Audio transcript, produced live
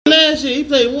shit. He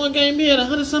played one game, he had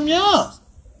 100-some yards.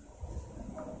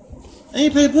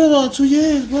 Ain't played football in 2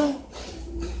 years, bro.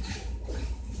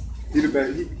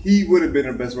 He would have been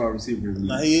the best wide receiver in the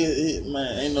league. Nah,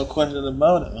 man, ain't no question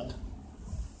about it, man.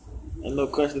 Ain't no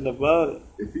question about it.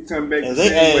 If he come back, and they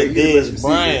add Dez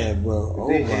Bryant, bro. Oh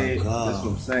my God. That's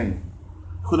what I'm saying.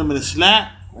 Put him in the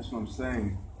slot. That's what I'm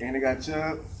saying. And they got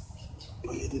Chubb.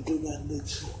 Oh yeah, they do got little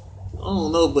Chubb. I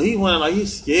don't know, but he running like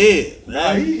he's scared,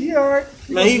 man. Nah, he alright.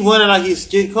 Man, he running like he's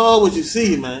scared. Call what you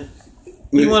see, man.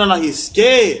 He running like he's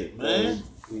scared, man.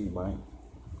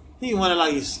 He running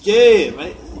like he's scared,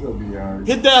 man. He gonna be alright.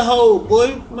 Hit that hole,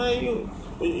 boy, man.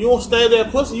 You won't stab that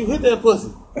pussy. You hit that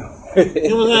pussy. You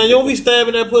know what I'm saying? You don't be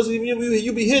stabbing that pussy.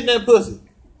 You be hitting that pussy.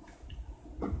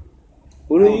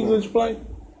 Who the Eagles play?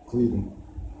 Cleveland.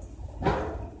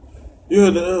 You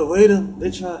heard the Raiders?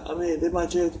 They might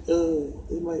trade.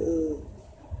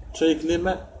 Trade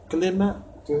Khalil Mack.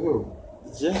 To who?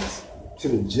 The Jets. To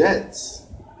the Jets.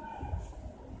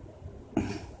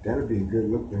 That'd be a good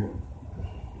look for him.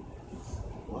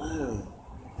 Wow.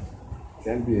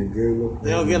 That'd be a good look.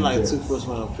 They don't get like 2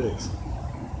 first-round picks.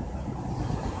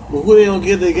 But who they don't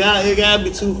get? It gotta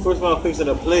be 2 first-round picks of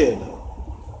the player though.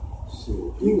 Shit,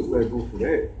 he was like go for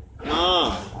that.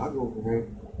 Nah. I'll go for him.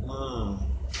 Nah.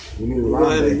 You need a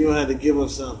linebacker. You had to give him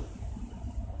something.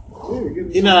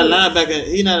 Yeah, He's not a linebacker.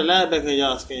 He's not a linebacker in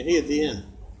y'all scheme. He at the end.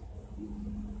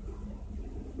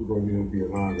 We're gonna need him to be a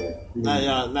linebacker. Not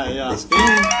y'all scheme.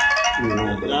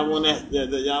 Y'all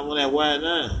want that wide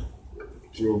 9.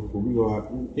 Sure, but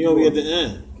He gonna be at the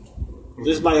end.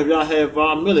 Just like if y'all had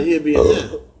Von Miller, he'll be at the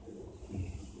end.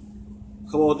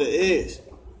 Come on the edge.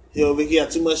 He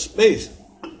got too much space.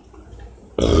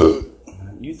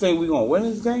 You think we gonna win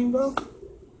this game, though?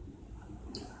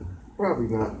 Probably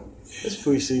not. It's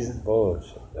preseason.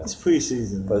 Bullshit. It's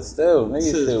preseason. But still, niggas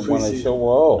still want to show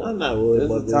off. I'm not worried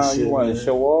about this that time shit, you want to man.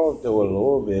 show off, though, a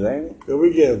little bit, ain't it? Cause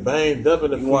we get banged up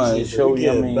in the preseason. We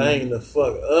get banged the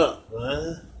fuck up,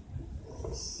 man.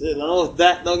 Shit, as long as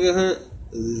Dak don't get hurt,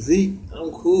 Zeke,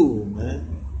 I'm cool,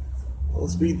 man. Don't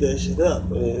speed that shit up,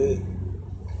 man.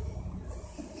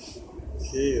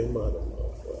 Chill, motherfucker.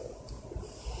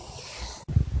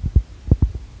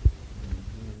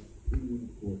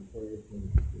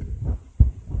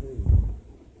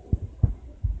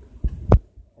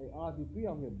 Hey, RGP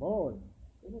out here balling.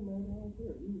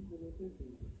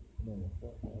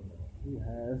 He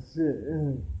has shit.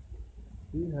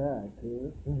 He had,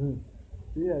 kid.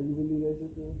 Yeah, you believe that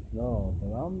shit too? No, but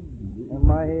in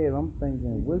my head, I'm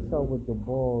thinking, what's up with the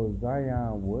ball,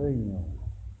 Zion Williams?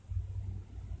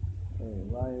 Hey,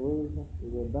 Ryan Williamson,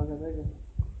 is a dunker nigga?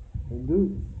 And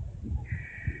dude,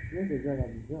 nigga got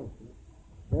out the jump.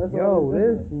 Yo,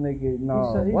 this nigga,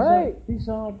 no, what? He's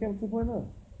Sean Kemp 2.0.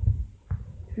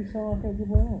 He's Sean Kemp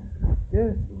 2.0.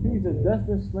 Yeah, he's a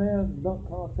Dustin Slam dunk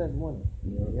contest winner.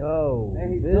 Yo,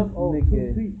 and he this dunked over 2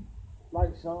 nigga, feet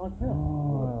like Sean Kemp.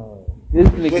 This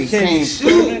nigga came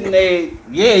shooting.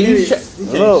 Yeah, you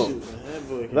look.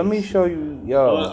 Let me show you, yo.